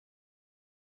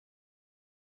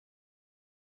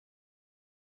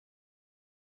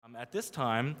At this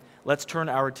time, let's turn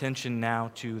our attention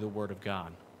now to the Word of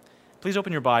God. Please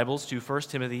open your Bibles to 1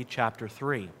 Timothy chapter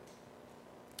 3.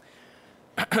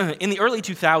 In the early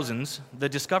 2000s, the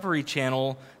Discovery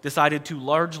Channel decided to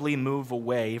largely move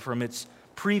away from its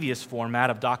previous format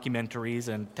of documentaries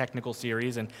and technical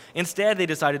series, and instead they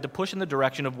decided to push in the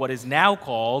direction of what is now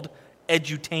called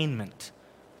edutainment.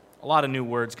 A lot of new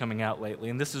words coming out lately,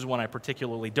 and this is one I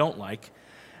particularly don't like.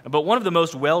 But one of the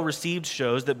most well-received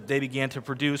shows that they began to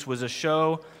produce was a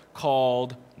show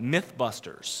called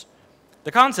Mythbusters.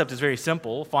 The concept is very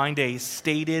simple. Find a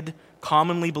stated,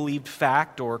 commonly believed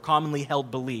fact or commonly held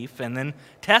belief, and then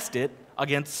test it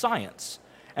against science.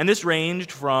 And this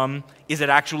ranged from, is it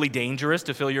actually dangerous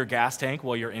to fill your gas tank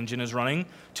while your engine is running,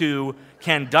 to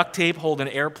can duct tape hold an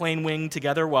airplane wing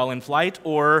together while in flight,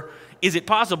 or is it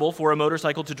possible for a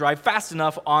motorcycle to drive fast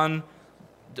enough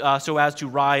so as to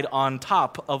ride on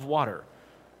top of water?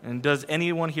 And does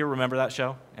anyone here remember that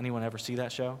show? Anyone ever see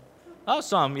that show? Oh,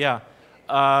 some, yeah.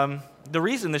 The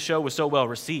reason the show was so well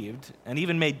received and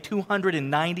even made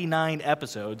 299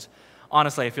 episodes,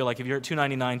 honestly, I feel like if you're at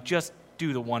 299, just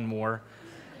do the one more.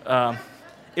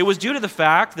 It was due to the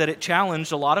fact that it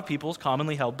challenged a lot of people's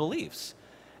commonly held beliefs.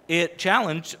 It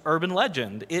challenged urban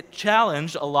legend. It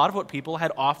challenged a lot of what people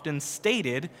had often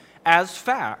stated as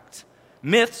fact.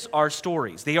 Myths are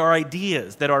stories. They are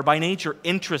ideas that are by nature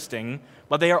interesting,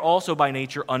 but they are also by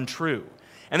nature untrue.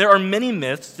 And there are many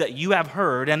myths that you have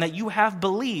heard and that you have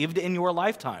believed in your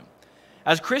lifetime.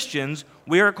 As Christians,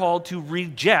 we are called to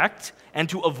reject and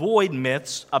to avoid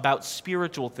myths about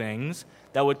spiritual things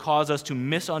that would cause us to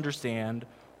misunderstand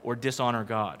or dishonor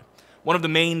God. One of the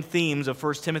main themes of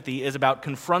 1 Timothy is about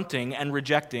confronting and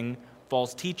rejecting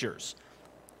false teachers,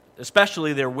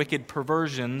 especially their wicked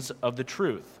perversions of the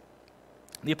truth.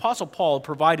 The Apostle Paul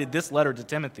provided this letter to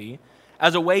Timothy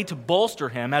as a way to bolster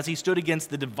him as he stood against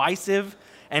the divisive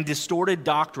and distorted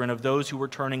doctrine of those who were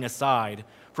turning aside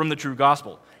from the true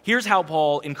gospel. Here's how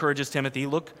Paul encourages Timothy.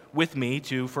 Look with me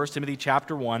to 1 Timothy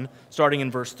chapter 1, starting in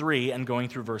verse 3 and going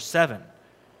through verse 7.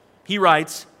 He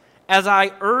writes, "As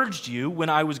I urged you when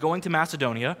I was going to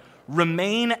Macedonia,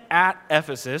 remain at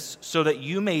Ephesus so that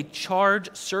you may charge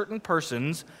certain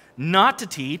persons not to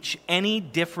teach any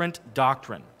different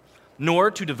doctrine,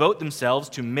 nor to devote themselves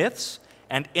to myths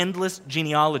and endless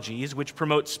genealogies which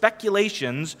promote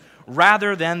speculations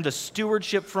rather than the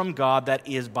stewardship from God that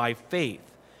is by faith.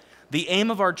 The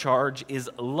aim of our charge is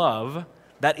love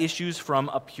that issues from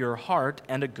a pure heart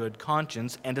and a good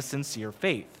conscience and a sincere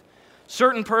faith.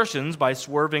 Certain persons, by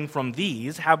swerving from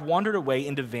these, have wandered away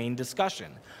into vain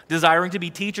discussion, desiring to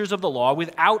be teachers of the law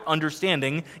without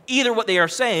understanding either what they are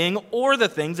saying or the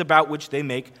things about which they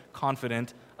make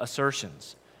confident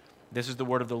assertions." This is the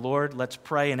word of the Lord. Let's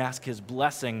pray and ask His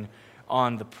blessing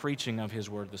on the preaching of His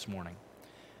word this morning.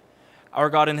 Our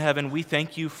God in heaven, we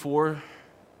thank you for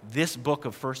this book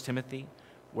of 1 Timothy,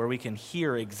 where we can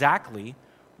hear exactly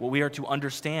what we are to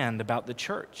understand about the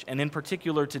church. And in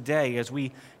particular today, as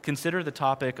we consider the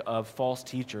topic of false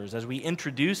teachers, as we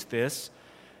introduce this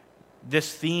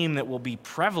theme that will be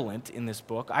prevalent in this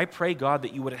book, I pray, God,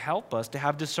 that you would help us to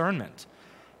have discernment.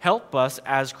 Help us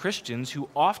as Christians who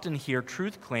often hear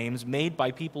truth claims made by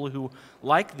people who,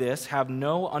 like this, have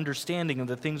no understanding of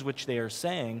the things which they are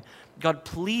saying. God,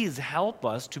 please help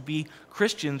us to be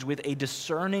Christians with a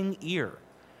discerning ear.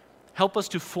 Help us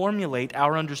to formulate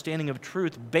our understanding of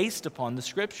truth based upon the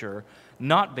Scripture,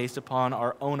 not based upon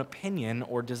our own opinion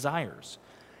or desires.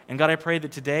 And God, I pray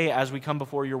that today, as we come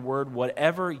before your word,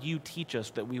 whatever you teach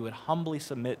us, that we would humbly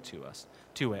submit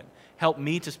to it. Help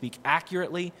me to speak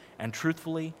accurately and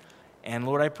truthfully. And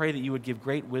Lord, I pray that you would give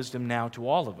great wisdom now to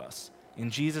all of us.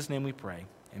 In Jesus' name we pray.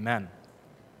 Amen.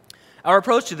 Our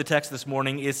approach to the text this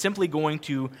morning is simply going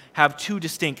to have two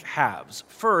distinct halves.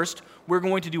 First, we're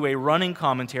going to do a running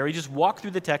commentary, just walk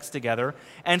through the text together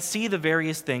and see the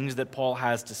various things that Paul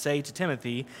has to say to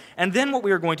Timothy. And then what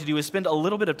we are going to do is spend a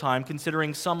little bit of time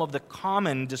considering some of the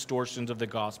common distortions of the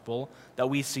gospel that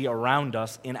we see around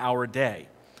us in our day.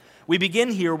 We begin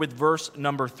here with verse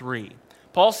number 3.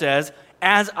 Paul says,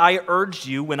 "As I urged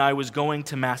you when I was going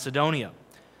to Macedonia."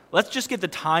 Let's just get the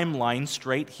timeline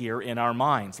straight here in our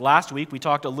minds. Last week, we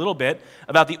talked a little bit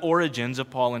about the origins of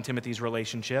Paul and Timothy's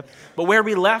relationship, but where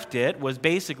we left it was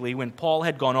basically when Paul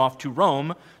had gone off to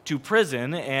Rome, to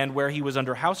prison, and where he was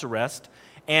under house arrest,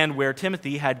 and where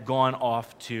Timothy had gone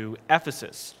off to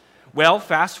Ephesus. Well,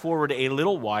 fast forward a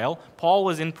little while, Paul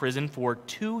was in prison for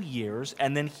 2 years,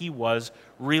 and then he was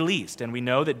released. And we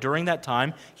know that during that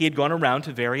time, he had gone around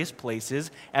to various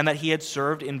places, and that he had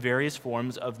served in various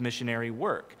forms of missionary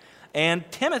work. And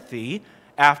Timothy,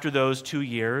 after those 2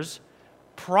 years,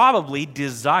 probably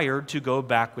desired to go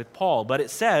back with Paul. But it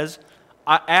says,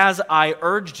 as I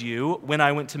urged you when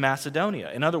I went to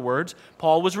Macedonia. In other words,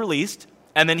 Paul was released,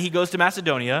 and then he goes to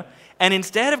Macedonia, and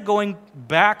instead of going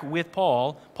back with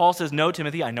Paul, Paul says, no,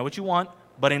 Timothy, I know what you want,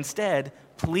 but instead,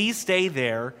 please stay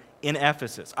there in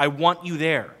Ephesus. I want you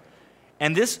there.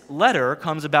 And this letter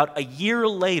comes about a year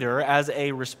later as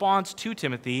a response to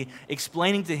Timothy,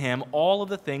 explaining to him all of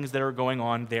the things that are going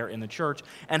on there in the church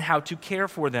and how to care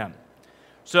for them.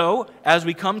 So, as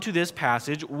we come to this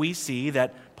passage, we see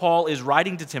that Paul is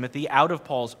writing to Timothy out of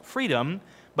Paul's freedom,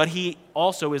 but he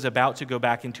also is about to go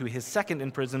back into his second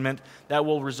imprisonment that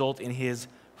will result in his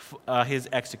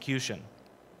execution.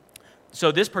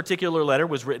 So this particular letter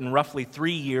was written roughly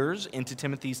 3 years into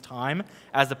Timothy's time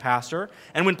as the pastor.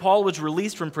 And when Paul was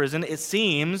released from prison, it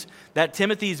seems that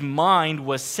Timothy's mind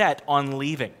was set on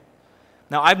leaving.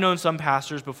 Now, I've known some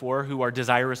pastors before who are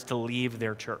desirous to leave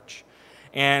their church.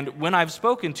 And when I've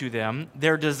spoken to them,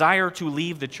 their desire to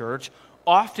leave the church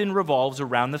often revolves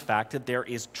around the fact that there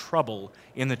is trouble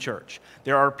in the church.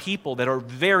 There are people that are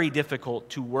very difficult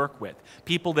to work with,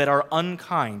 people that are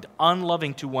unkind,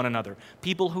 unloving to one another,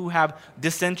 people who have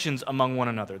dissensions among one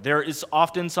another. There is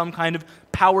often some kind of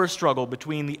power struggle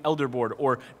between the elder board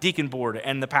or deacon board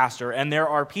and the pastor, and there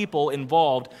are people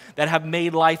involved that have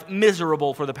made life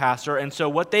miserable for the pastor, and so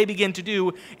what they begin to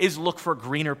do is look for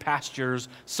greener pastures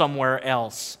somewhere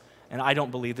else. And I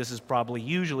don't believe this is probably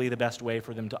usually the best way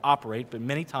for them to operate, but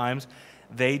many times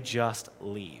they just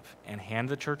leave and hand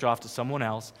the church off to someone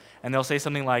else, and they'll say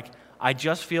something like, I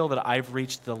just feel that I've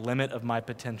reached the limit of my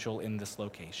potential in this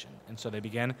location. And so they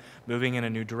begin moving in a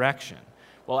new direction.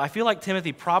 Well, I feel like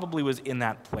Timothy probably was in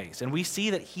that place, and we see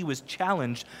that he was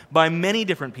challenged by many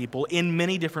different people in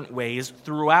many different ways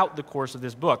throughout the course of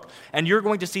this book. And you're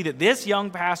going to see that this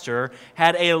young pastor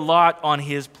had a lot on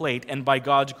his plate, and by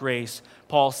God's grace,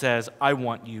 Paul says, I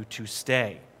want you to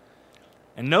stay.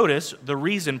 And notice the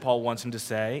reason Paul wants him to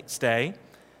stay.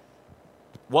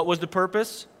 What was the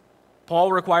purpose?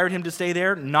 Paul required him to stay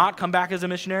there, not come back as a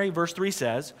missionary. Verse 3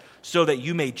 says, so that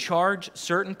you may charge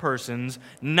certain persons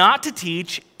not to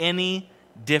teach any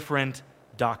different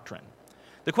doctrine.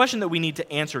 The question that we need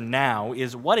to answer now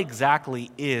is, what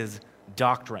exactly is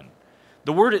doctrine?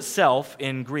 The word itself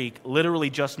in Greek literally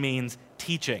just means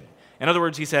teaching. In other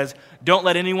words, he says, don't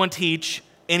let anyone teach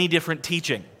any different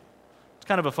teaching. It's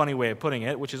kind of a funny way of putting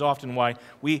it, which is often why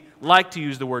we like to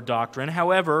use the word doctrine.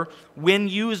 However, when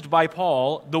used by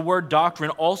Paul, the word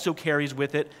doctrine also carries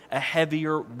with it a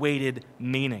heavier weighted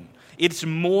meaning. It's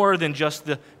more than just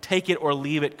the take it or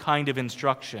leave it kind of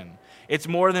instruction. It's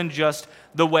more than just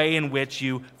the way in which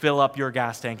you fill up your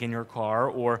gas tank in your car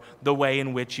or the way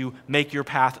in which you make your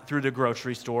path through the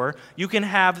grocery store. You can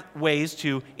have ways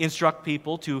to instruct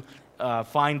people to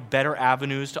find better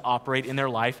avenues to operate in their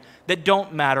life that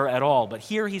don't matter at all. But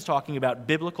here he's talking about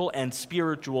biblical and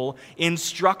spiritual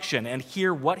instruction. And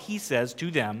here what he says to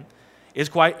them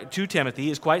to Timothy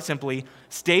is quite simply,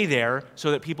 stay there so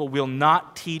that people will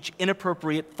not teach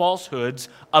inappropriate falsehoods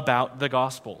about the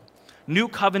gospel. New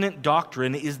covenant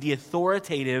doctrine is the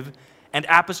authoritative and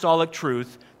apostolic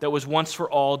truth that was once for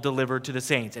all delivered to the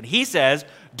saints. And he says,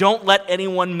 don't let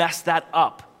anyone mess that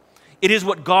up. It is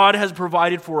what God has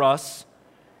provided for us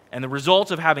and the result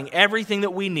of having everything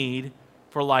that we need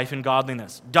for life and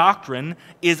godliness. Doctrine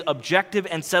is objective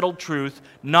and settled truth,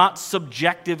 not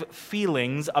subjective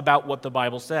feelings about what the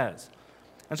Bible says.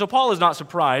 And so Paul is not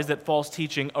surprised that false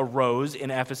teaching arose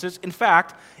in Ephesus. In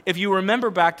fact, if you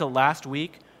remember back to last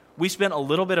week, we spent a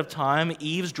little bit of time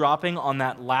eavesdropping on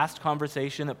that last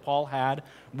conversation that Paul had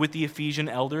with the Ephesian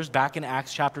elders back in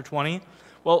Acts chapter 20.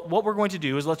 Well, what we're going to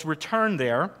do is let's return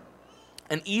there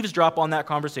and eavesdrop on that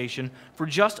conversation for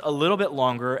just a little bit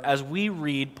longer as we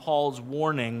read Paul's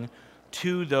warning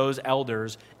to those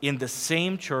elders in the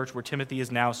same church where Timothy is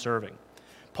now serving.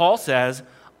 Paul says,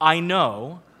 I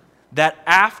know that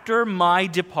after my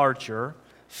departure,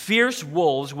 fierce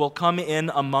wolves will come in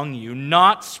among you,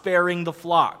 not sparing the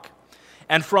flock.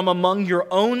 And from among your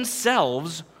own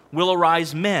selves will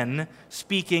arise men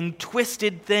speaking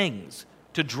twisted things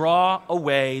to draw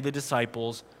away the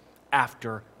disciples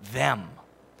after them.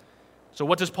 So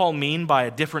what does Paul mean by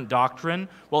a different doctrine?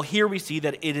 Well, here we see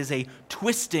that it is a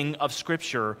twisting of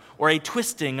Scripture or a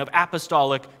twisting of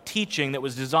apostolic teaching that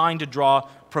was designed to draw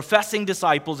professing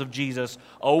disciples of Jesus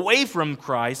away from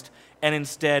Christ and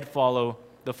instead follow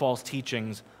the false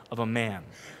teachings of a man.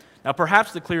 Now,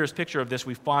 perhaps the clearest picture of this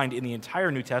we find in the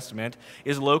entire New Testament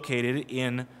is located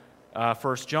in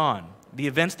 1 John. The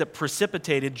events that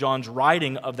precipitated John's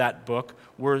writing of that book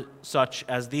were such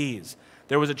as these.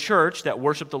 There was a church that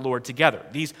worshiped the Lord together.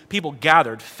 These people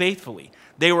gathered faithfully.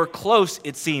 They were close,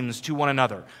 it seems, to one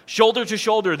another. Shoulder to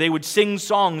shoulder, they would sing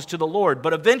songs to the Lord.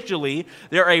 But eventually,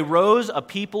 there arose a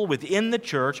people within the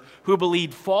church who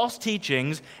believed false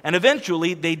teachings, and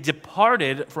eventually they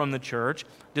departed from the church,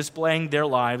 displaying their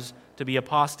lives to be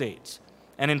apostates.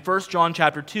 And in 1 John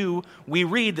chapter 2, we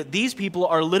read that these people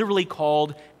are literally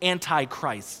called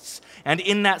antichrists. And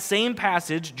in that same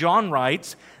passage, John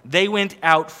writes, "They went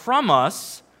out from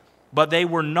us, but they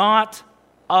were not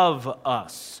of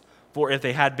us. For if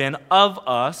they had been of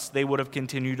us, they would have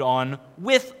continued on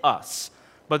with us.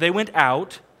 But they went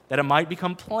out, that it might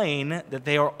become plain that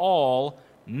they are all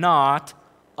not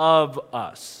of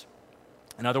us."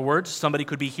 In other words, somebody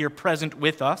could be here present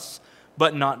with us,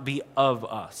 but not be of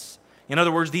us. In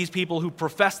other words, these people who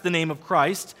professed the name of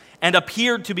Christ and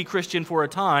appeared to be Christian for a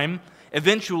time,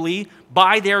 eventually,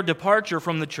 by their departure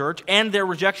from the church and their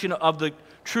rejection of the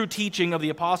true teaching of the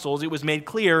apostles, it was made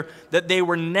clear that they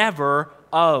were never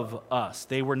of us.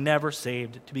 They were never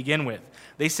saved to begin with.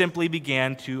 They simply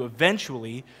began to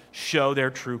eventually show their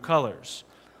true colors.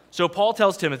 So Paul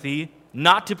tells Timothy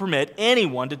not to permit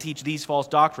anyone to teach these false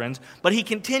doctrines, but he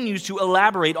continues to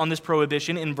elaborate on this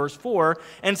prohibition in verse 4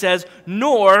 and says,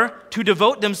 "Nor to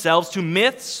devote themselves to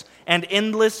myths and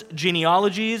endless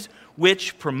genealogies,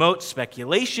 which promote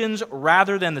speculations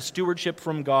rather than the stewardship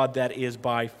from God that is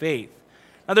by faith."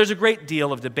 Now, there's a great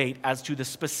deal of debate as to the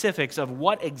specifics of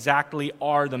what exactly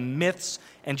are the myths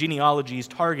and genealogies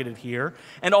targeted here.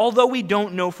 And although we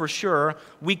don't know for sure,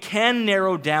 we can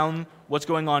narrow down what's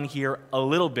going on here a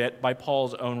little bit by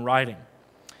Paul's own writing.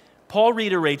 Paul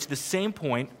reiterates the same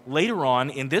point later on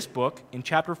in this book, in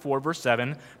chapter 4, verse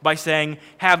 7, by saying,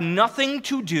 "Have nothing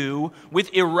to do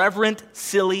with irreverent,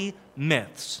 silly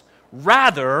myths.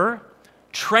 Rather,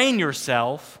 train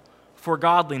yourself for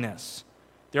godliness."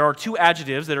 There are two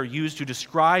adjectives that are used to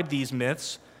describe these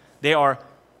myths. They are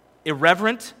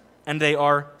irreverent and they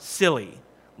are silly.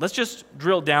 Let's just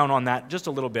drill down on that just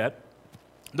a little bit.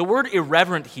 The word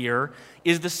irreverent here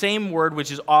is the same word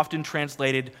which is often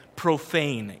translated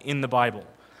profane in the Bible.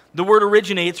 The word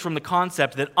originates from the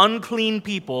concept that unclean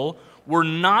people were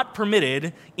not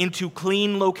permitted into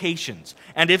clean locations.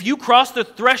 And if you cross the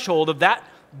threshold of that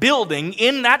building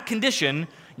in that condition,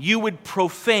 you would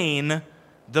profane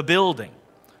the building.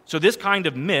 So this kind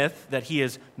of myth that he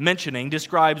is mentioning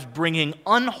describes bringing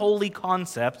unholy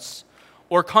concepts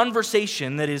or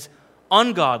conversation that is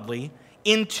ungodly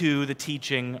into the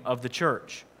teaching of the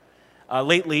church.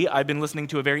 Lately, I've been listening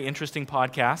to a very interesting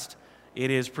podcast. It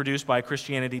is produced by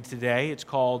Christianity Today. It's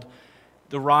called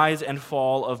The Rise and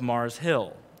Fall of Mars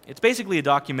Hill. It's basically a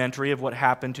documentary of what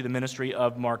happened to the ministry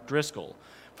of Mark Driscoll.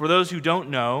 For those who don't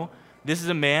know, this is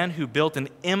a man who built an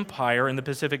empire in the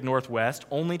Pacific Northwest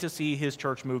only to see his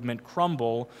church movement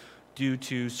crumble due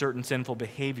to certain sinful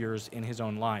behaviors in his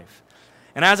own life.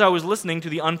 And as I was listening to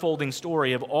the unfolding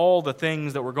story of all the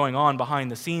things that were going on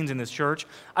behind the scenes in this church,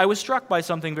 I was struck by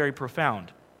something very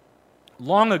profound.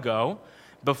 Long ago,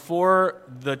 before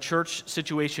the church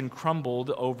situation crumbled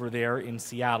over there in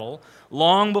Seattle,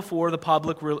 long before the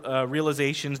public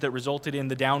realizations that resulted in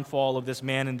the downfall of this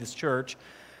man in this church,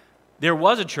 there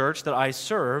was a church that I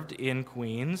served in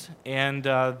Queens, and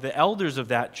the elders of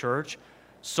that church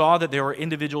saw that there were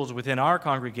individuals within our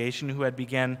congregation who had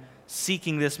begun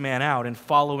seeking this man out and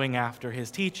following after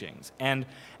his teachings. And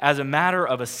as a matter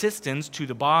of assistance to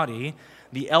the body,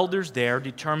 the elders there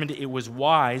determined it was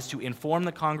wise to inform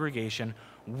the congregation,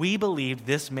 "We believe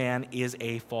this man is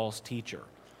a false teacher."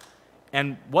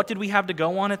 And what did we have to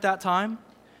go on at that time?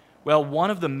 Well, one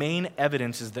of the main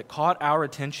evidences that caught our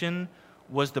attention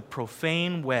was the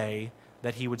profane way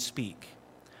that he would speak.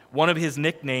 One of his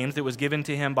nicknames that was given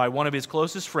to him by one of his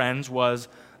closest friends was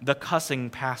the cussing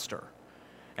pastor.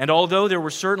 And although there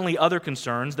were certainly other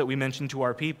concerns that we mentioned to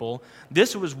our people,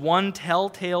 this was one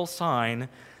telltale sign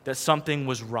that something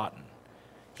was rotten.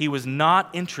 He was not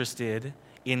interested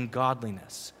in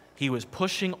godliness. He was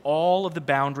pushing all of the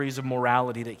boundaries of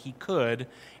morality that he could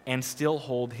and still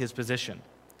hold his position.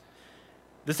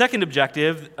 The second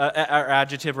adjective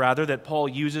that Paul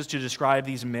uses to describe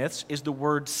these myths is the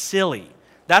word silly.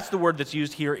 That's the word that's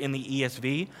used here in the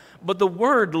ESV, but the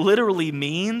word literally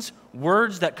means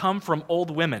words that come from old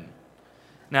women.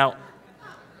 Now,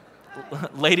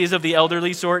 ladies of the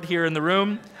elderly sort here in the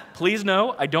room, please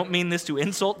know I don't mean this to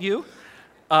insult you,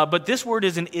 but this word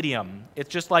is an idiom. It's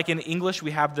just like in English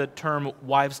we have the term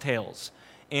wives' tales.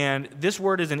 And this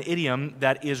word is an idiom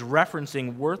that is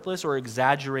referencing worthless or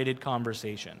exaggerated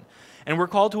conversation. And we're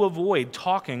called to avoid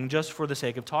talking just for the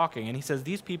sake of talking. And he says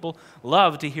these people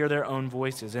love to hear their own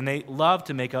voices, and they love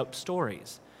to make up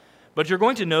stories. But you're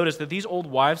going to notice that these old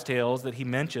wives' tales that he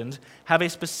mentions have a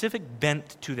specific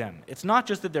bent to them. It's not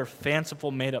just that they're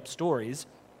fanciful, made-up stories.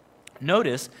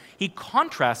 Notice he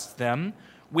contrasts them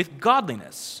with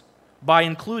godliness by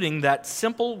including that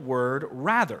simple word,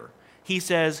 rather. He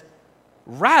says,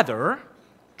 rather,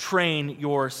 train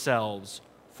yourselves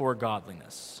for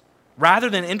godliness. Rather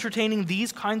than entertaining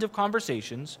these kinds of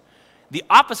conversations, the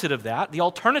opposite of that, the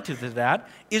alternative to that,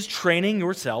 is training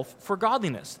yourself for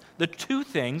godliness. The two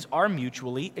things are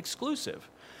mutually exclusive.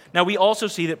 Now, we also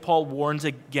see that Paul warns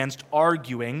against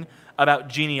arguing about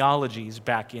genealogies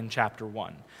back in chapter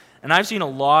 1. And I've seen a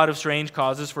lot of strange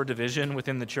causes for division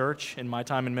within the church in my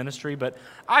time in ministry, but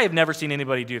I have never seen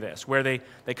anybody do this, where they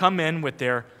come in with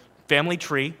their family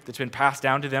tree that's been passed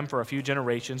down to them for a few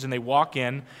generations, and they walk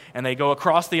in, and they go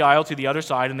across the aisle to the other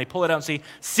side, and they pull it out and say,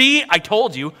 see, I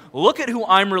told you, look at who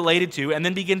I'm related to, and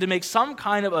then begin to make some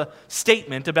kind of a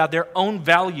statement about their own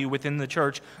value within the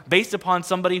church based upon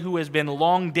somebody who has been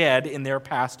long dead in their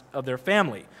past of their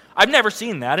family. I've never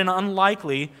seen that, and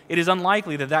it is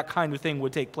unlikely that that kind of thing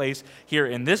would take place here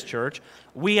in this church.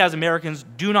 We as Americans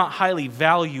do not highly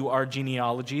value our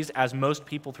genealogies, as most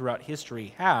people throughout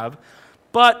history have,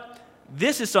 but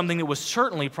this is something that was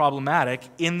certainly problematic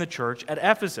in the church at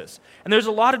Ephesus. And there's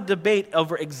a lot of debate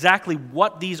over exactly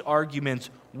what these arguments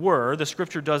were. The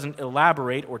scripture doesn't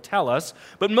elaborate or tell us,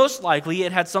 but most likely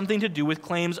it had something to do with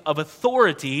claims of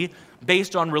authority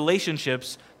based on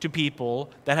relationships to people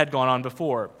that had gone on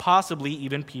before, possibly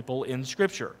even people in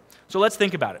Scripture. So let's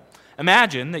think about it.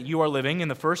 Imagine that you are living in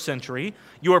the first century,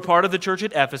 you are part of the church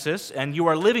at Ephesus, and you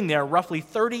are living there roughly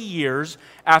 30 years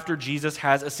after Jesus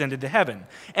has ascended to heaven.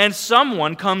 And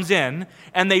someone comes in,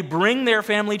 and they bring their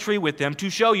family tree with them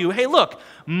to show you, hey, look,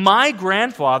 my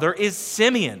grandfather is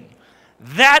Simeon.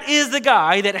 That is the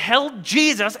guy that held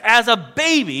Jesus as a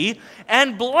baby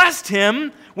and blessed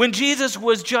him when Jesus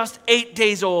was just 8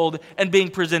 days old and being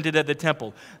presented at the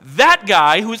temple. That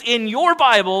guy who's in your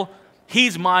Bible,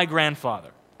 he's my grandfather.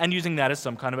 And using that as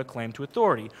some kind of a claim to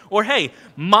authority. Or, hey,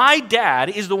 my dad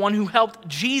is the one who helped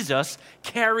Jesus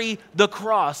carry the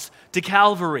cross to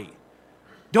Calvary.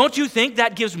 Don't you think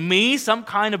that gives me some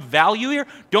kind of value here?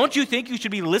 Don't you think you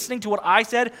should be listening to what I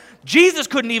said? Jesus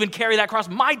couldn't even carry that cross.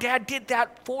 My dad did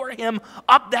that for him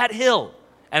up that hill.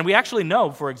 And we actually know,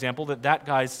 for example, that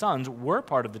guy's sons were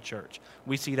part of the church.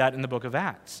 We see that in the book of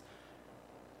Acts.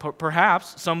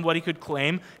 Perhaps somebody could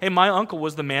claim, hey, my uncle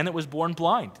was the man that was born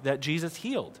blind, that Jesus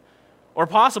healed. Or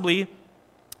possibly,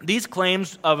 these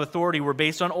claims of authority were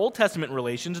based on Old Testament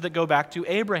relations that go back to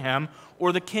Abraham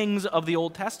or the kings of the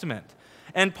Old Testament.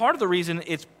 And part of the reason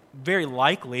it's very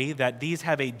likely that these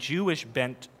have a Jewish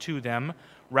bent to them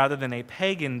rather than a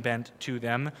pagan bent to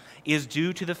them is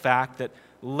due to the fact that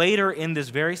later in this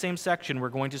very same section, we're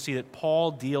going to see that Paul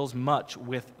deals much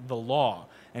with the law.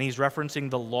 And he's referencing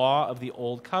the law of the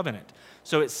Old Covenant.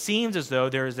 So it seems as though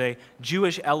there is a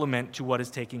Jewish element to what is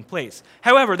taking place.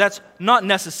 However, that's not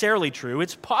necessarily true.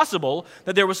 It's possible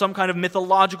that there was some kind of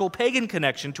mythological pagan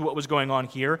connection to what was going on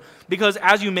here, because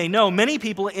as you may know, many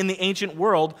people in the ancient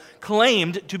world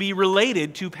claimed to be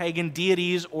related to pagan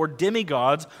deities or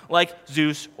demigods like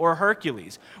Zeus or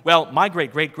Hercules. Well, my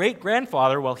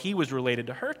great-great-great-grandfather, well, he was related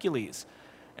to Hercules.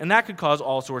 And that could cause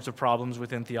all sorts of problems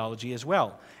within theology as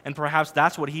well. And perhaps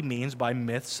that's what he means by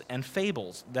myths and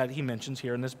fables that he mentions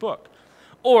here in this book.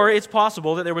 Or it's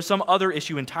possible that there was some other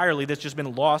issue entirely that's just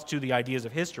been lost to the ideas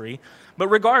of history. But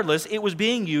regardless, it was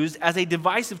being used as a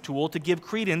divisive tool to give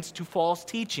credence to false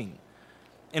teaching.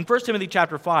 In 1 Timothy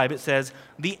chapter 5, it says,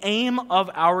 the aim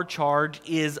of our charge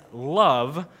is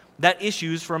love that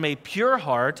issues from a pure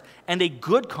heart and a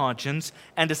good conscience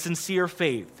and a sincere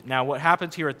faith. Now, what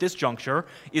happens here at this juncture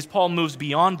is Paul moves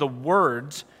beyond the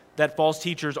words that false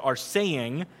teachers are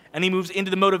saying, and he moves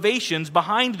into the motivations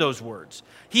behind those words.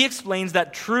 He explains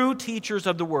that true teachers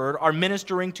of the word are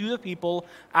ministering to the people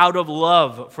out of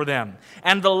love for them.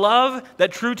 And the love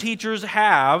that true teachers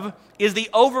have is the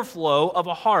overflow of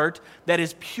a heart that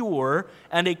is pure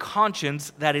and a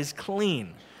conscience that is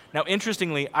clean. Now,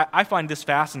 interestingly, I find this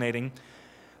fascinating.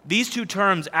 These two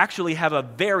terms actually have a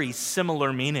very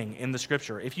similar meaning in the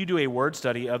Scripture. If you do a word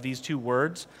study of these two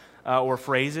words or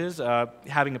phrases,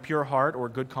 having a pure heart or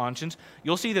good conscience,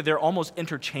 you'll see that they're almost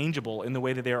interchangeable in the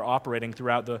way that they are operating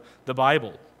throughout the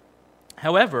Bible.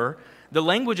 However, the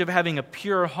language of having a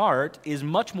pure heart is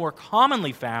much more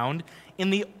commonly found in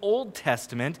the Old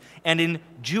Testament and in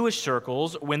Jewish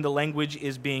circles when the language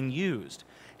is being used.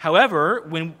 However,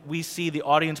 when we see the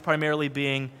audience primarily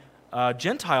being a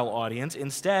Gentile audience,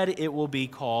 instead it will be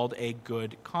called a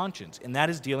good conscience. And that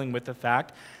is dealing with the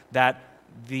fact that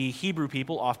the Hebrew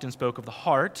people often spoke of the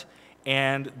heart,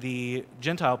 And the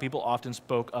Gentile people often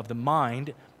spoke of the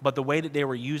mind, but the way that they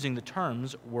were using the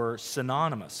terms were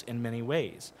synonymous in many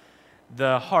ways.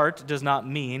 The heart does not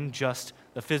mean just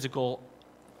the physical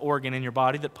organ in your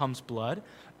body that pumps blood.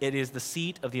 It is the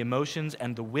seat of the emotions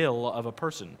and the will of a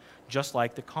person, just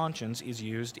like the conscience is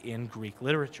used in Greek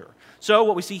literature. So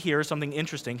what we see here is something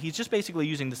interesting. He's just basically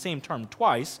using the same term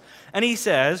twice, and he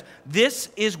says, this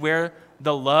is where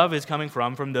the love is coming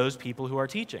from those people who are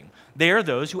teaching. They are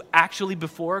those who actually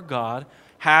before God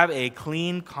have a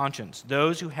clean conscience,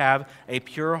 those who have a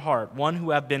pure heart, one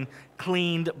who have been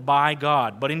cleaned by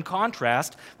God. But in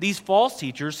contrast, these false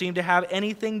teachers seem to have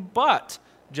anything but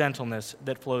gentleness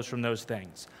that flows from those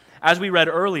things. As we read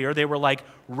earlier, they were like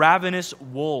ravenous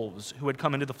wolves who had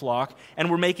come into the flock and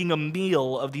were making a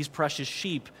meal of these precious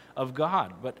sheep of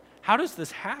God. But how does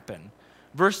this happen?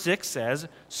 Verse 6 says,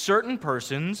 certain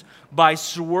persons, by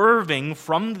swerving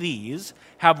from these,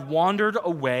 have wandered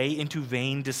away into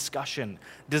vain discussion,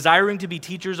 desiring to be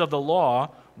teachers of the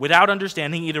law without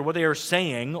understanding either what they are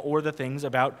saying or the things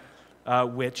about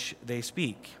which they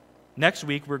speak. Next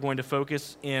week, we're going to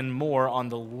focus in more on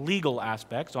the legal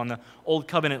aspects, on the Old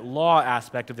Covenant law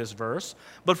aspect of this verse.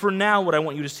 But for now, what I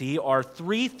want you to see are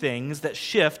three things that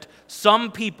shift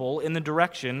some people in the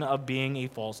direction of being a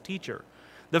false teacher.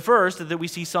 The first is that we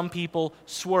see some people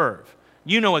swerve.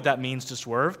 You know what that means to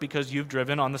swerve because you've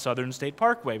driven on the Southern State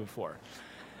Parkway before.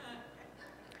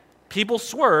 People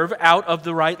swerve out of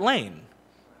the right lane.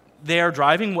 They are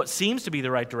driving what seems to be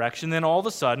the right direction, then all of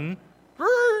a sudden,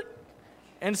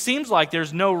 and it seems like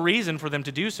there's no reason for them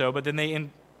to do so, but then they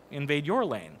invade your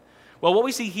lane. Well, what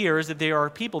we see here is that there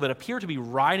are people that appear to be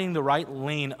riding the right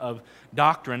lane of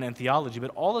doctrine and theology,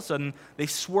 but all of a sudden they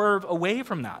swerve away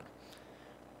from that.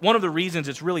 One of the reasons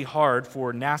it's really hard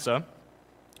for NASA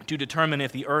to determine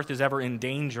if the Earth is ever in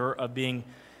danger of being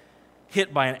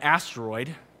hit by an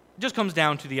asteroid just comes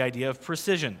down to the idea of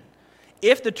precision.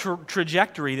 If the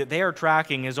trajectory that they are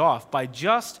tracking is off by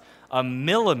just a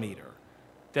millimeter,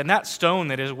 then that stone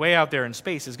that is way out there in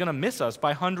space is going to miss us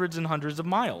by hundreds and hundreds of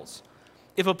miles.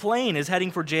 If a plane is heading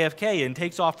for JFK and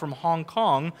takes off from Hong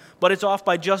Kong, but it's off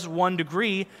by just 1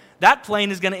 degree, that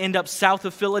plane is going to end up south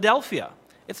of Philadelphia.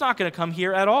 It's not going to come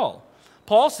here at all.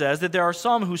 Paul says that there are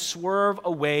some who swerve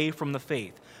away from the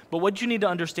faith. But what you need to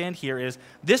understand here is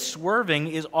this swerving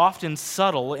is often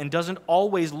subtle and doesn't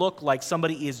always look like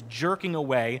somebody is jerking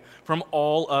away from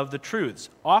all of the truths.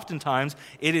 Oftentimes,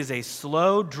 it is a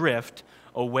slow drift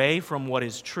away from what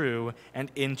is true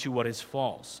and into what is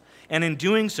false. And in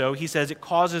doing so, he says it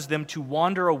causes them to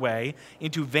wander away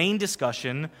into vain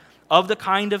discussion of the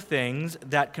kind of things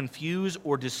that confuse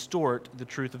or distort the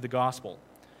truth of the gospel.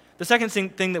 The second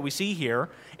thing that we see here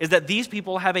is that these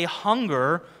people have a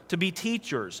hunger to be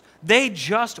teachers. They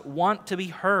just want to be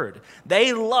heard.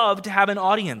 They love to have an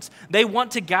audience. They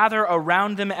want to gather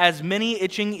around them as many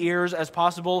itching ears as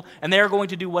possible, and they are going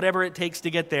to do whatever it takes to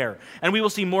get there. And we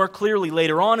will see more clearly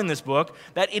later on in this book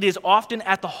that it is often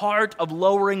at the heart of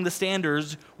lowering the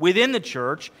standards within the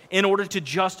church in order to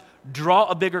just draw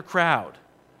a bigger crowd.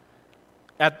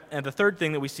 And the third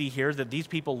thing that we see here is that these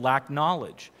people lack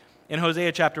knowledge. In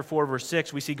Hosea chapter 4, verse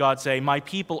 6, we see God say, "My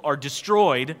people are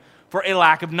destroyed for a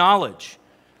lack of knowledge."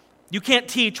 You can't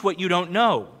teach what you don't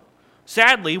know.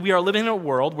 Sadly, we are living in a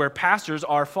world where pastors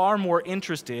are far more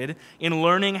interested in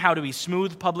learning how to be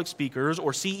smooth public speakers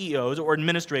or CEOs or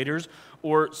administrators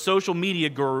or social media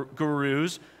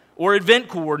gurus or event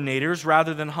coordinators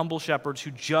rather than humble shepherds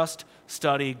who just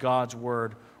study God's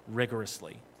word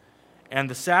rigorously. And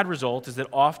the sad result is that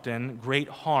often great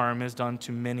harm is done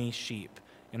to many sheep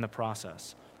in the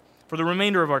process. For the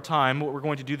remainder of our time, what we're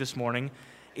going to do this morning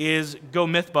is go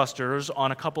Mythbusters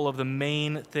on a couple of the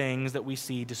main things that we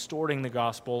see distorting the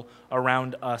gospel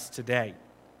around us today.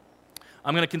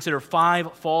 I'm going to consider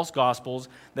 5 false gospels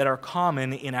that are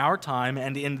common in our time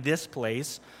and in this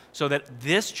place so that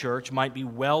this church might be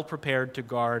well prepared to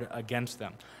guard against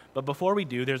them. But before we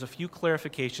do, there's a few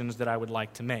clarifications that I would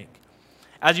like to make.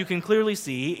 As you can clearly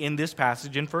see in this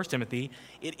passage in 1 Timothy,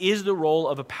 it is the role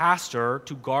of a pastor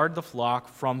to guard the flock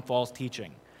from false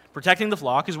teaching. Protecting the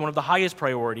flock is one of the highest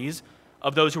priorities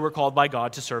of those who are called by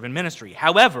God to serve in ministry.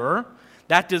 However,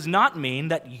 that does not mean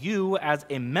that you, as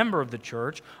a member of the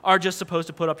church, are just supposed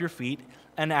to put up your feet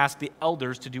and ask the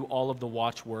elders to do all of the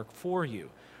watch work for you.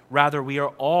 Rather, we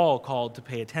are all called to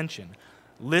pay attention.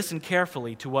 Listen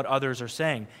carefully to what others are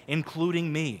saying,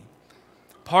 including me.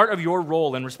 Part of your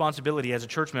role and responsibility as a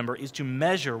church member is to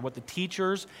measure what the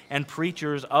teachers and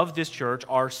preachers of this church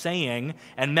are saying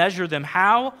and measure them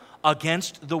how?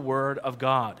 Against the Word of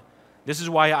God. This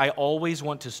is why I always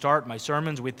want to start my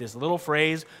sermons with this little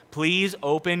phrase, please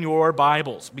open your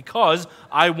Bibles, because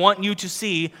I want you to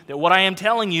see that what I am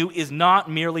telling you is not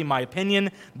merely my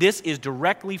opinion. This is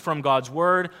directly from God's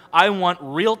Word. I want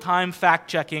real-time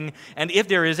fact-checking, and if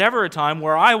there is ever a time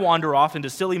where I wander off into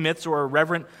silly myths or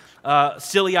irreverent,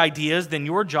 silly ideas, then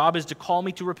your job is to call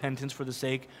me to repentance for the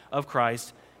sake of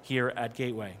Christ here at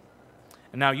Gateway.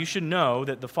 And now you should know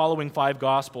that the following 5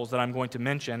 Gospels that I'm going to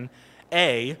mention,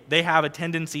 they have a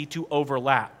tendency to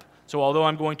overlap. So although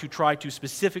I'm going to try to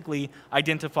specifically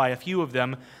identify a few of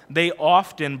them, they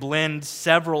often blend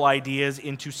several ideas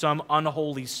into some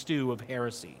unholy stew of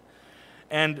heresy.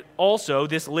 And also,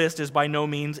 this list is by no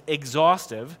means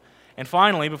exhaustive. And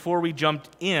finally, before we jump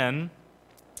in,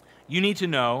 you need to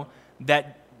know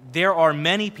that there are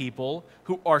many people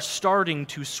who are starting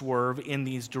to swerve in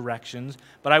these directions,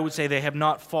 but I would say they have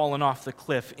not fallen off the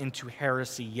cliff into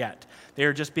heresy yet. They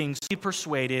are just being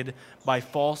persuaded by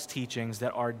false teachings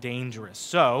that are dangerous.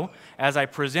 So, as I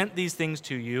present these things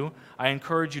to you, I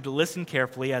encourage you to listen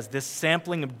carefully as this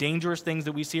sampling of dangerous things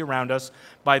that we see around us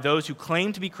by those who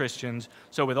claim to be Christians.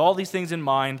 So with all these things in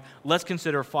mind, let's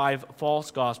consider 5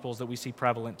 false gospels that we see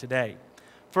prevalent today.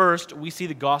 First, we see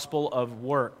the gospel of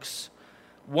works.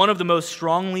 One of the most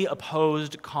strongly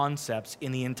opposed concepts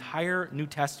in the entire New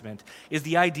Testament is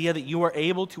the idea that you are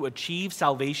able to achieve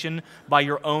salvation by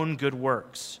your own good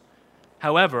works.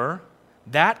 However,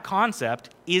 that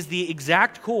concept is the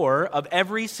exact core of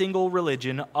every single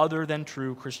religion other than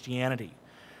true Christianity.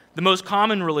 The most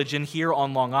common religion here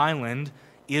on Long Island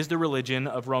is the religion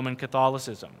of Roman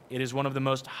Catholicism. It is one of the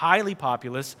most highly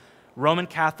populous Roman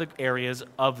Catholic areas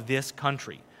of this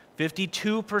country.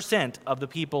 52% of the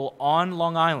people on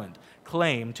Long Island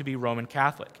claim to be Roman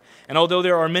Catholic. And although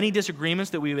there are many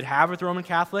disagreements that we would have with Roman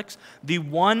Catholics, the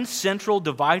one central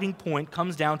dividing point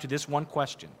comes down to this one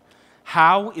question: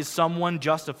 how is someone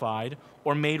justified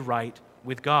or made right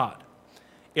with God?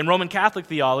 In Roman Catholic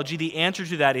theology, the answer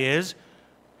to that is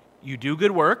you do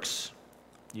good works,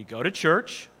 you go to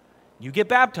church, you get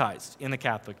baptized in the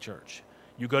Catholic Church,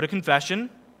 you go to confession,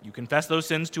 you confess those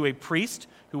sins to a priest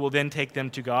who will then take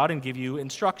them to God and give you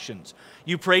instructions.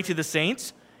 You pray to the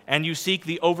saints, and you seek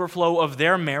the overflow of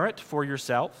their merit for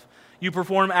yourself. You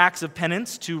perform acts of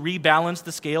penance to rebalance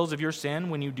the scales of your sin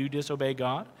when you do disobey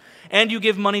God. And you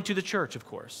give money to the church, of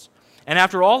course. And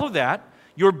after all of that,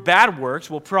 your bad works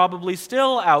will probably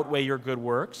still outweigh your good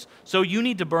works, so you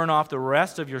need to burn off the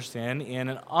rest of your sin in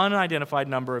an unidentified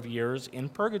number of years in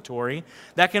purgatory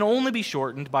that can only be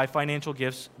shortened by financial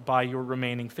gifts by your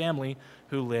remaining family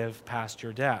who live past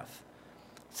your death.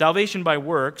 Salvation by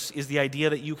works is the idea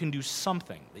that you can do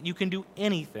something, that you can do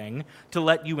anything to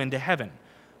let you into heaven.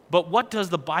 But what does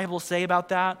the Bible say about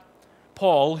that?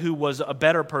 Paul, who was a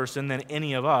better person than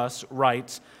any of us,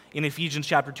 writes in Ephesians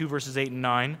chapter 2, verses 8 and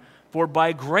 9, "For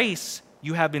by grace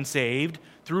you have been saved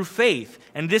through faith,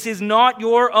 and this is not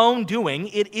your own doing,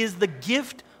 it is the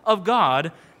gift of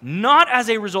God, not as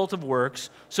a result of works,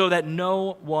 so that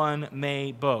no one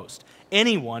may boast."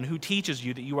 Anyone who teaches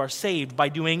you that you are saved by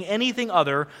doing anything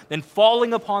other than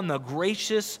falling upon the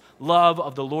gracious love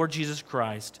of the Lord Jesus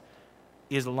Christ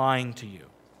is lying to you.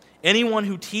 Anyone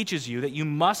who teaches you that you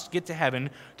must get to heaven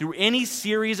through any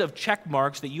series of check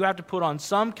marks that you have to put on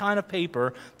some kind of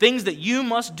paper, things that you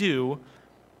must do,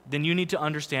 then you need to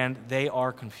understand they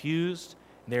are confused,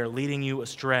 they are leading you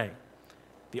astray.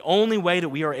 The only way that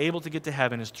we are able to get to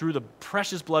heaven is through the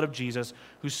precious blood of Jesus,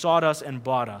 who sought us and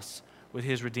bought us with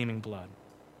his redeeming blood.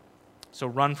 So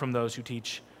run from those who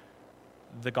teach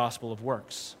the gospel of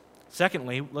works.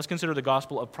 Secondly, let's consider the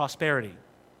gospel of prosperity.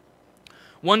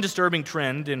 One disturbing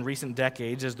trend in recent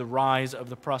decades is the rise of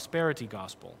the prosperity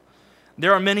gospel.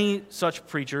 There are many such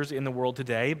preachers in the world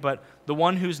today, but the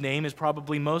one whose name is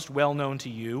probably most well known to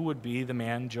you would be the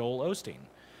man Joel Osteen.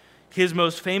 His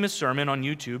most famous sermon on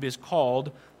YouTube is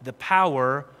called "The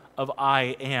Power of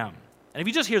I Am." And if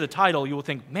you just hear the title, you will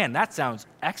think, man, that sounds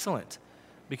excellent,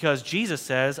 because Jesus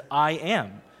says, "I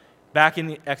am." Back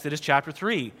in Exodus chapter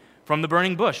 3, from the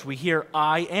burning bush, we hear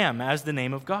 "I am" as the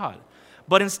name of God.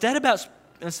 But instead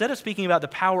of speaking about the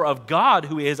power of God,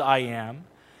 who is I am,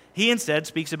 he instead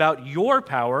speaks about your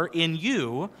power in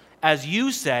you as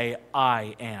you say,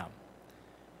 "I am."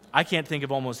 I can't think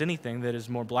of almost anything that is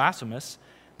more blasphemous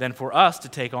than for us to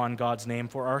take on God's name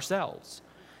for ourselves.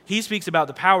 He speaks about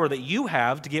the power that you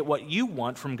have to get what you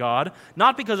want from God,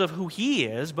 not because of who he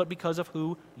is, but because of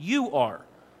who you are.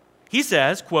 He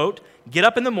says, quote, "Get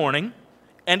up in the morning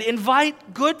and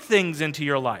invite good things into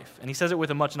your life." And he says it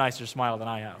with a much nicer smile than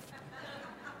I have.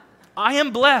 "I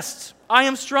am blessed. I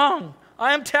am strong.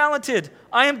 I am talented.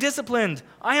 I am disciplined.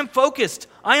 I am focused.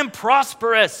 I am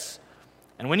prosperous."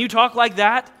 And when you talk like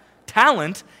that,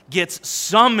 talent gets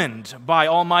summoned by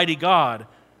Almighty God.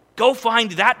 Go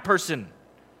find that person.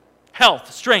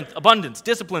 Health, strength, abundance,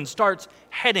 discipline starts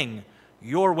heading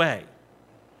your way.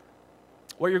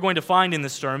 What you're going to find in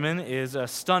this sermon is a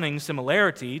stunning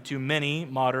similarity to many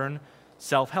modern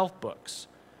self-help books.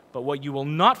 But what you will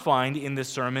not find in this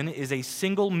sermon is a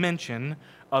single mention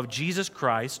of Jesus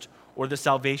Christ or the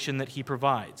salvation that he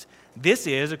provides. This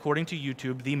is, according to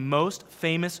YouTube, the most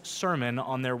famous sermon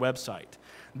on their website.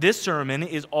 This sermon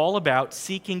is all about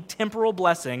seeking temporal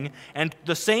blessing and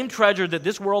the same treasure that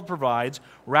this world provides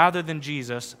rather than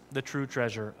Jesus, the true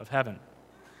treasure of heaven.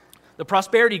 The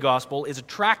prosperity gospel is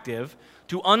attractive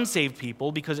to unsaved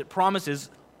people because it promises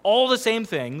all the same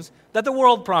things that the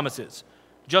world promises,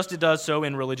 just it does so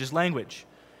in religious language.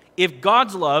 If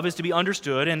God's love is to be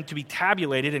understood and to be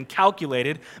tabulated and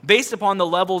calculated based upon the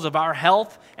levels of our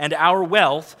health and our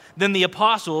wealth, then the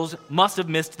apostles must have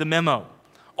missed the memo.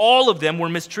 All of them were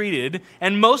mistreated,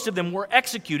 and most of them were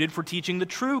executed for teaching the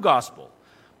true gospel.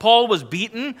 Paul was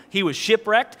beaten, he was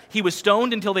shipwrecked, he was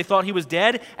stoned until they thought he was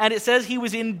dead, and it says he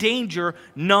was in danger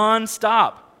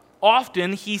nonstop.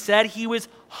 Often he said he was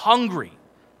hungry.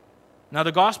 Now,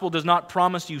 the gospel does not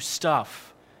promise you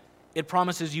stuff. It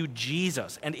promises you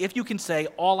Jesus. And if you can say,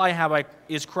 all I have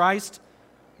is Christ,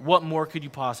 what more could you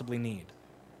possibly need?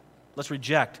 Let's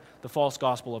reject the false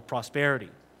gospel of prosperity.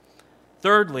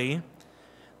 Thirdly,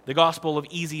 the gospel of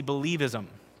easy believism.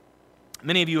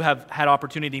 Many of you have had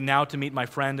opportunity now to meet my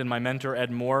friend and my mentor,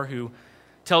 Ed Moore, who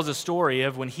tells a story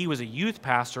of when he was a youth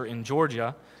pastor in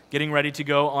Georgia, getting ready to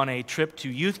go on a trip to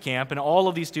youth camp, and all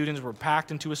of these students were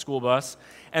packed into a school bus,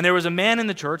 and there was a man in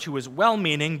the church who was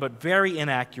well-meaning but very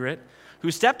inaccurate,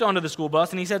 who stepped onto the school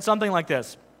bus, and he said something like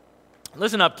this: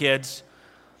 "Listen up, kids.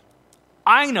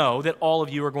 I know that all of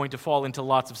you are going to fall into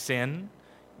lots of sin.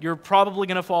 You're probably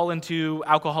going to fall into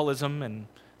alcoholism and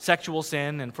sexual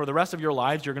sin, and for the rest of your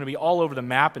lives, you're going to be all over the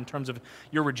map in terms of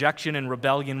your rejection and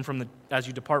rebellion as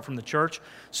you depart from the church.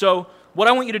 So what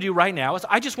I want you to do right now is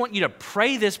I just want you to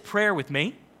pray this prayer with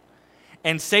me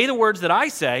and say the words that I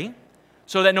say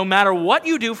so that no matter what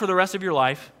you do for the rest of your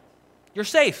life, you're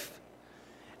safe.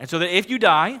 And so that if you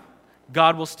die,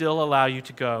 God will still allow you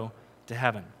to go to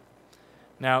heaven."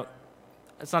 Now,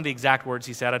 that's not the exact words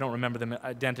he said. I don't remember them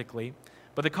identically.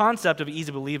 But the concept of easy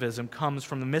believism comes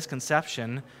from the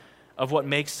misconception of what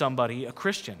makes somebody a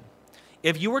Christian.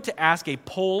 If you were to ask a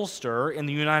pollster in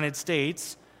the United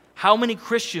States, how many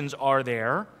Christians are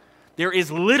there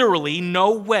is literally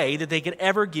no way that they could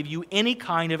ever give you any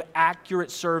kind of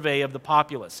accurate survey of the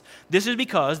populace. This is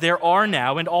because there are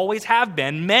now and always have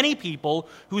been many people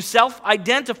who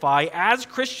self-identify as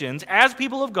Christians, as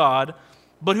people of God,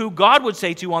 but who God would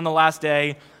say to on the last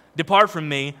day, "Depart from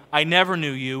me, I never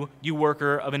knew you, you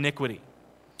worker of iniquity."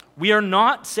 We are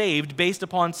not saved based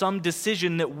upon some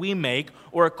decision that we make,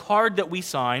 or a card that we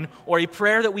sign, or a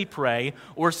prayer that we pray,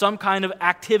 or some kind of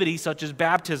activity such as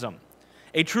baptism.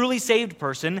 A truly saved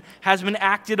person has been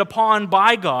acted upon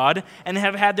by God and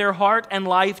have had their heart and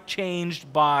life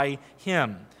changed by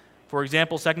Him. For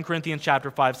example, 2 Corinthians chapter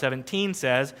 5:17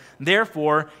 says,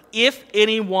 "Therefore, if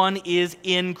anyone is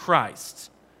in Christ,"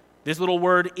 this little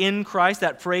word "in Christ,"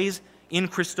 that phrase "in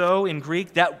Christo" in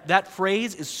Greek, that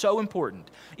phrase is so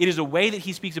important. It is a way that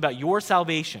he speaks about your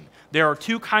salvation. There are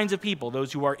two kinds of people,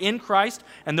 those who are in Christ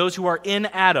and those who are in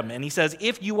Adam. And he says,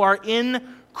 if you are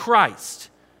in Christ,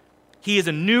 he is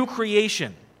a new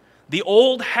creation. The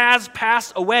old has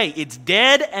passed away. It's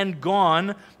dead and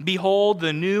gone. Behold,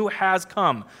 the new has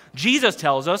come. Jesus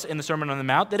tells us in the Sermon on the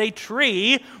Mount that a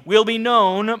tree will be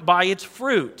known by its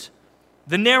fruit.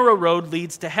 The narrow road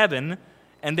leads to heaven,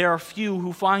 and there are few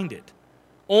who find it.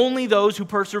 Only those who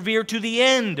persevere to the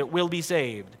end will be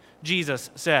saved, Jesus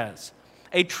says.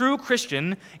 A true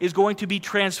Christian is going to be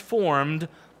transformed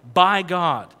by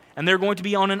God, and they're going to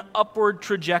be on an upward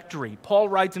trajectory. Paul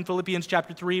writes in Philippians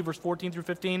chapter 3, verse 14 through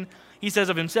 15, he says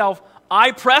of himself,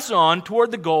 "I press on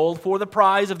toward the goal for the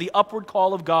prize of the upward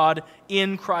call of God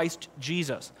in Christ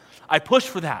Jesus." I push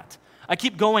for that. I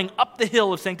keep going up the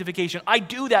hill of sanctification. I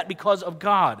do that because of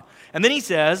God. And then he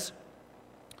says,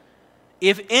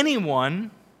 if in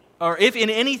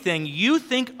anything you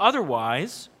think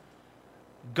otherwise,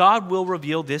 God will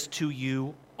reveal this to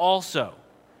you also.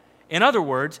 In other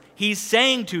words, he's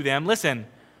saying to them, listen,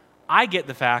 I get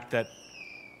the fact that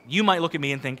you might look at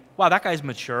me and think, wow, that guy's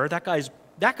mature, that guy's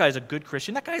a good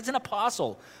Christian, that guy's an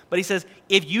apostle. But he says,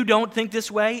 if you don't think this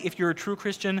way, if you're a true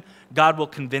Christian, God will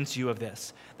convince you of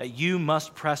this, that you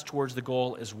must press towards the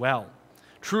goal as well.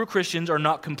 True Christians are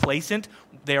not complacent,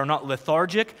 they are not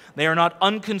lethargic, they are not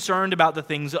unconcerned about the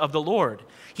things of the Lord.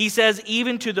 He says,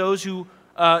 even to those who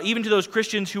even to those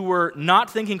Christians who were not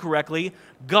thinking correctly,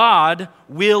 God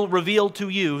will reveal to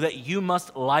you that you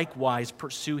must likewise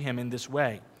pursue him in this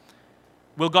way.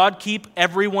 Will God keep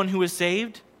everyone who is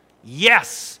saved?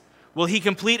 Yes. Will he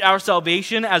complete our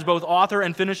salvation as both author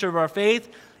and finisher of our faith?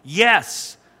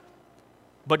 Yes.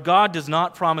 But God does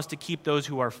not promise to keep those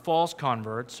who are false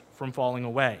converts from falling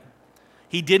away.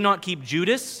 He did not keep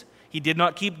Judas. He did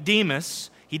not keep Demas.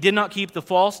 He did not keep the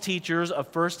false teachers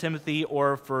of 1 Timothy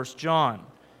or 1 John.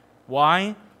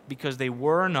 Why? Because they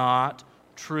were not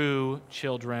true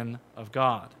children of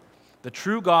God. The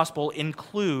true gospel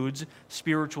includes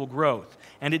spiritual growth,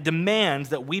 and it demands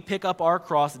that we pick up our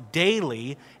cross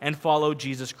daily and follow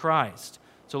Jesus Christ.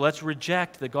 So let's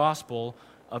reject the gospel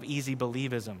of easy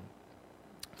believism.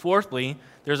 Fourthly,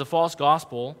 there's a false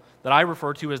gospel that I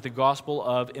refer to as the gospel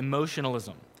of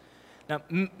emotionalism. Now,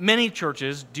 many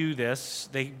churches do this.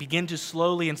 They begin to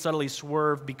slowly and subtly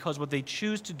swerve because what they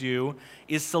choose to do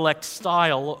is select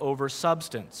style over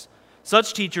substance.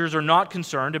 Such teachers are not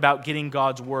concerned about getting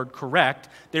God's word correct.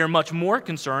 They are much more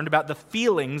concerned about the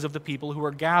feelings of the people who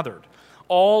are gathered.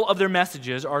 All of their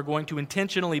messages are going to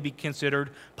intentionally be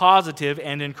considered positive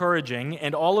and encouraging,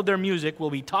 and all of their music will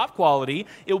be top quality,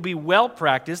 it will be well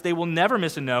practiced, they will never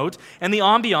miss a note, and the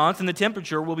ambiance and the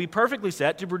temperature will be perfectly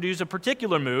set to produce a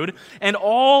particular mood, and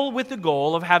all with the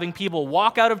goal of having people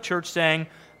walk out of church saying,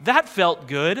 "That felt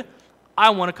good,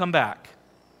 I want to come back."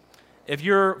 If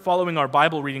you're following our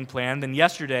Bible reading plan, then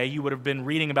yesterday you would have been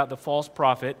reading about the false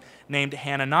prophet named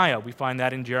Hananiah. We find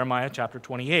that in Jeremiah chapter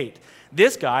 28.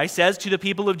 This guy says to the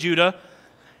people of Judah,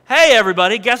 "Hey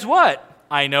everybody, guess what?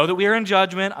 I know that we are in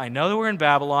judgment, I know that we're in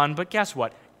Babylon, but guess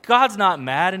what? God's not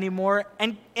mad anymore,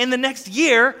 and in the next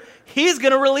year, he's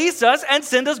going to release us and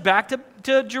send us back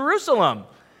to Jerusalem."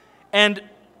 And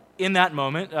in that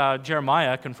moment,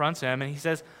 Jeremiah confronts him and he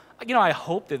says, I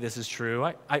hope that this is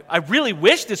true. I really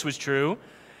wish this was true.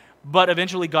 But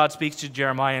eventually God speaks to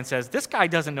Jeremiah and says, this guy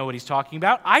doesn't know what he's talking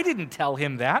about. I didn't tell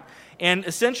him that. And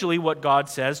essentially what God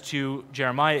says to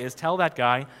Jeremiah is, tell that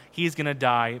guy he's going to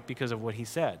die because of what he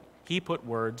said. He put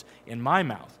words in my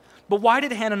mouth. But why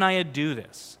did Hananiah do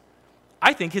this?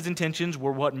 I think his intentions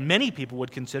were what many people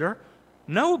would consider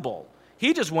noble.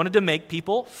 He just wanted to make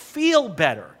people feel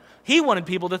better. He wanted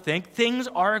people to think things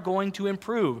are going to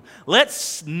improve.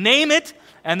 Let's name it,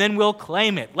 and then we'll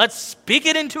claim it. Let's speak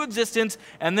it into existence,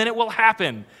 and then it will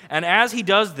happen. And as he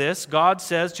does this, God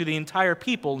says to the entire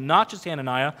people, not just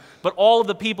Hananiah, but all of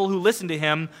the people who listen to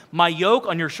him, my yoke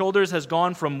on your shoulders has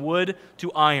gone from wood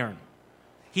to iron.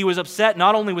 He was upset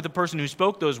not only with the person who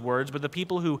spoke those words, but the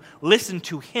people who listened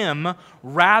to him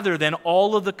rather than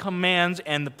all of the commands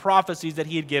and the prophecies that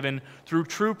he had given through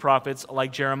true prophets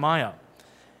like Jeremiah.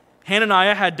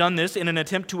 Hananiah had done this in an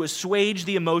attempt to assuage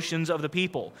the emotions of the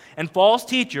people. And false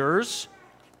teachers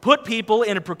put people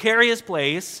in a precarious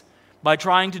place by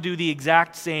trying to do the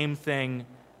exact same thing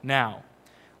now.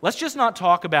 Let's just not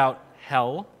talk about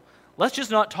hell. Let's just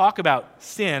not talk about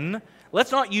sin.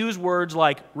 Let's not use words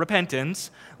like repentance.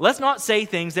 Let's not say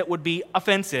things that would be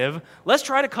offensive. Let's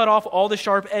try to cut off all the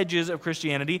sharp edges of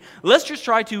Christianity. Let's just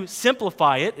try to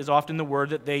simplify it, is often the word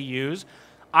that they use.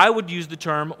 I would use the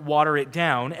term water it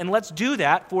down, and let's do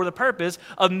that for the purpose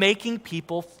of making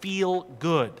people feel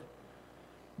good.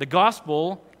 The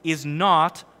gospel is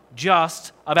not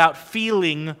just about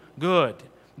feeling good.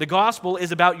 The gospel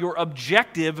is about your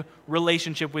objective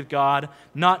relationship with God,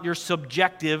 not your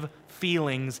subjective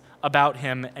feelings about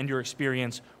him and your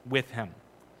experience with him.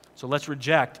 So let's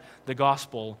reject the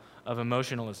gospel of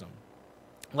emotionalism.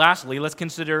 Lastly, let's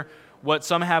consider what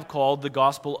some have called the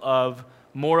gospel of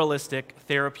moralistic,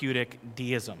 therapeutic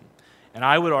deism. And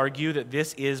I would argue that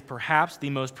this is perhaps the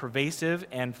most pervasive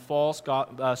and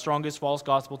strongest false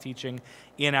gospel teaching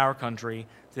in our country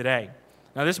today.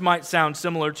 Now, this might sound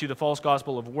similar to the false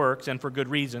gospel of works, and for good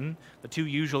reason. The two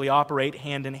usually operate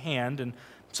hand in hand and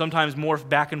sometimes morph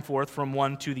back and forth from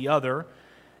one to the other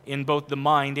in both the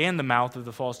mind and the mouth of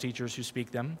the false teachers who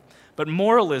speak them. But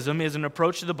moralism is an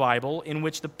approach to the Bible in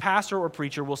which the pastor or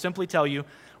preacher will simply tell you,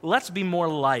 let's be more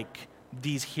like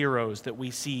these heroes that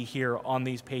we see here on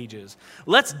these pages.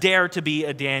 Let's dare to be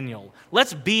a Daniel.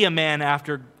 Let's be a man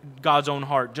after God's own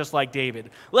heart, just like David.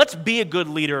 Let's be a good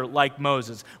leader like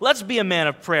Moses. Let's be a man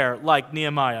of prayer like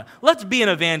Nehemiah. Let's be an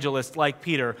evangelist like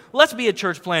Peter. Let's be a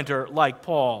church planter like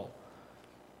Paul.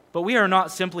 But we are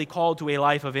not simply called to a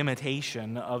life of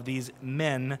imitation of these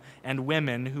men and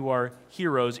women who are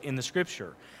heroes in the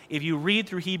Scripture. If you read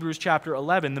through Hebrews chapter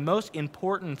 11, the most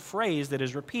important phrase that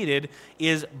is repeated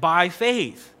is by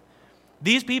faith.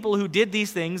 These people who did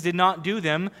these things did not do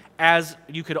them, as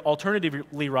you could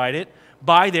alternatively write it,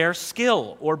 by their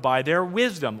skill or by their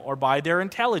wisdom or by their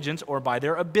intelligence or by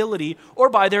their ability or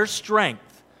by their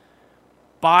strength.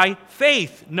 By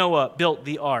faith, Noah built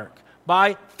the ark.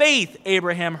 By faith,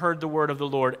 Abraham heard the word of the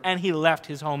Lord, and he left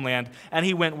his homeland, and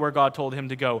he went where God told him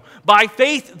to go. By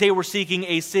faith, they were seeking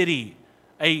a city,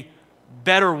 a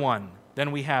better one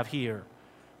than we have here.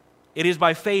 It is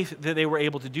by faith that they were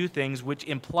able to do things, which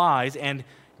implies and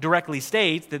directly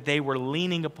states that they were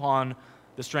leaning upon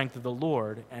the strength of the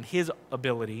Lord and his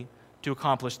ability to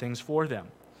accomplish things for them.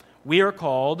 We are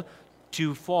called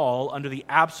to fall under the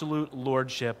absolute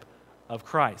lordship of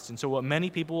Christ. And so what many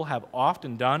people have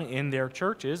often done in their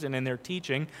churches and in their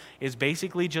teaching is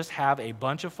basically just have a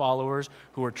bunch of followers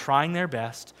who are trying their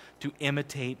best to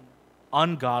imitate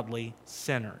ungodly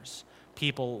sinners.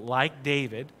 People like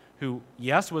David, who,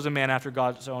 yes, was a man after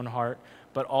God's own heart,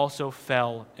 but also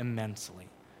fell immensely.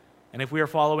 And if we are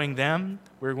following them,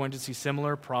 we're going to see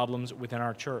similar problems within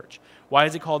our church. Why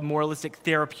is it called moralistic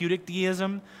therapeutic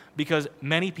deism? Because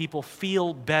many people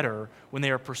feel better when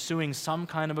they are pursuing some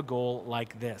kind of a goal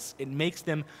like this. It makes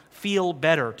them feel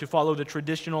better to follow the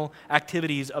traditional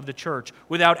activities of the church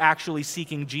without actually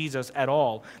seeking Jesus at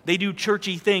all. They do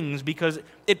churchy things because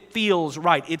it feels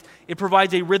right. It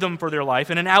provides a rhythm for their life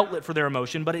and an outlet for their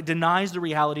emotion, but it denies the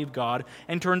reality of God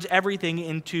and turns everything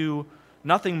into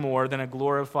nothing more than a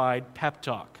glorified pep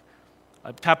talk.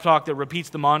 A pep talk that repeats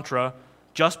the mantra,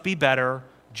 just be better,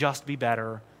 just be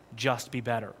better, just be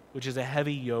better, which is a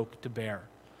heavy yoke to bear.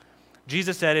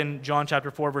 Jesus said in John chapter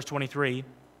 4, verse 23,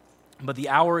 "But the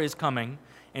hour is coming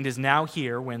and is now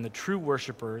here when the true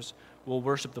worshipers will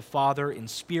worship the Father in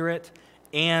spirit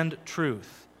and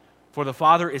truth. For the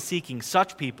Father is seeking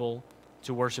such people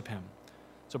to worship him."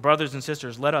 So brothers and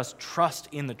sisters, let us trust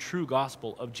in the true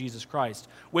gospel of Jesus Christ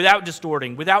without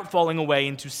distorting, without falling away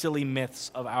into silly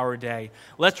myths of our day.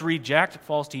 Let's reject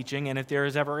false teaching, and if there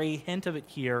is ever a hint of it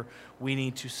here, we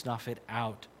need to snuff it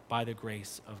out by the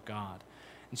grace of God.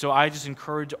 And so I just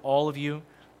encourage all of you,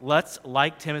 let's,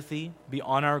 like Timothy, be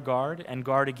on our guard and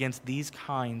guard against these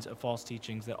kinds of false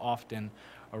teachings that often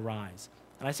arise.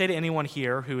 And I say to anyone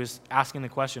here who is asking the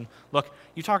question, look,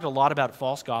 you talked a lot about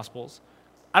false gospels.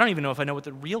 I don't even know if I know what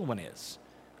the real one is.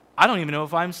 I don't even know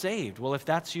if I'm saved. Well, if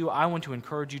that's you, I want to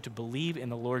encourage you to believe in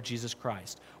the Lord Jesus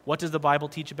Christ. What does the Bible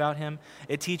teach about him?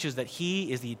 It teaches that he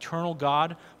is the eternal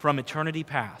God from eternity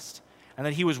past, and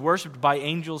that he was worshipped by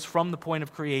angels from the point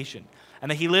of creation, and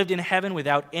that he lived in heaven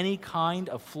without any kind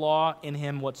of flaw in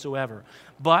him whatsoever.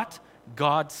 But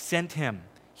God sent him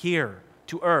here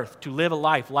to earth to live a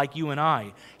life like you and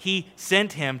I. He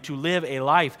sent him to live a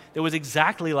life that was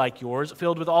exactly like yours,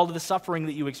 filled with all of the suffering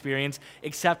that you experience,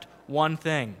 except one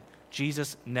thing: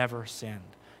 Jesus never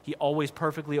sinned. He always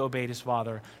perfectly obeyed his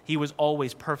Father. He was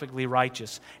always perfectly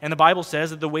righteous. And the Bible says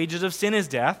that the wages of sin is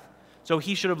death, so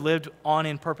he should have lived on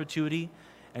in perpetuity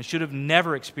and should have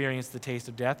never experienced the taste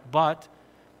of death, but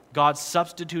God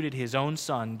substituted his own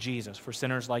Son, Jesus, for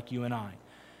sinners like you and I.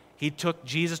 He took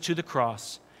Jesus to the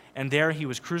cross, and there he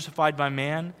was crucified by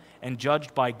man and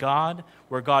judged by God,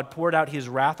 where God poured out his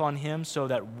wrath on him so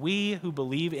that we who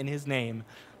believe in his name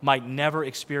might never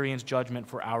experience judgment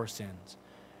for our sins.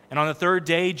 And on the third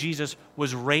day, Jesus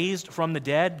was raised from the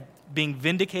dead, being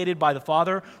vindicated by the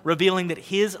Father, revealing that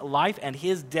his life and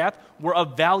his death were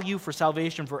of value for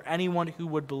salvation for anyone who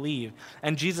would believe.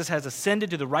 And Jesus has ascended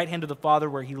to the right hand of the Father,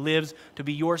 where he lives to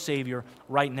be your Savior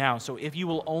right now. So if you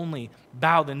will only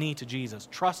bow the knee to Jesus,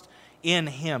 trust in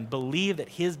him, believe that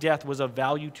his death was of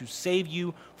value to save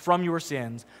you from your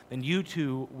sins, then you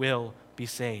too will be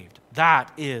saved.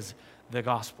 That is the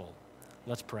gospel.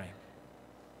 Let's pray.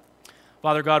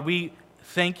 Father God, we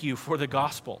thank you for the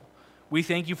gospel. We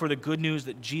thank you for the good news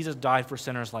that Jesus died for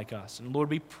sinners like us. And Lord,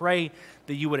 we pray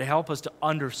that you would help us to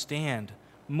understand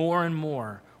more and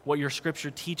more what your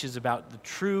scripture teaches about the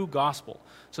true gospel,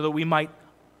 so that we might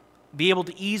be able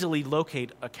to easily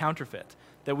locate a counterfeit,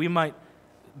 that we might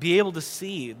be able to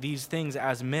see these things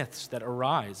as myths that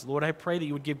arise. Lord, I pray that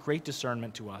you would give great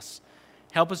discernment to us.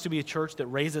 Help us to be a church that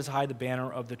raises high the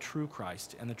banner of the true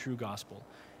Christ and the true gospel.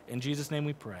 In Jesus' name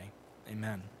we pray.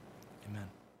 Amen.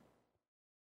 Amen.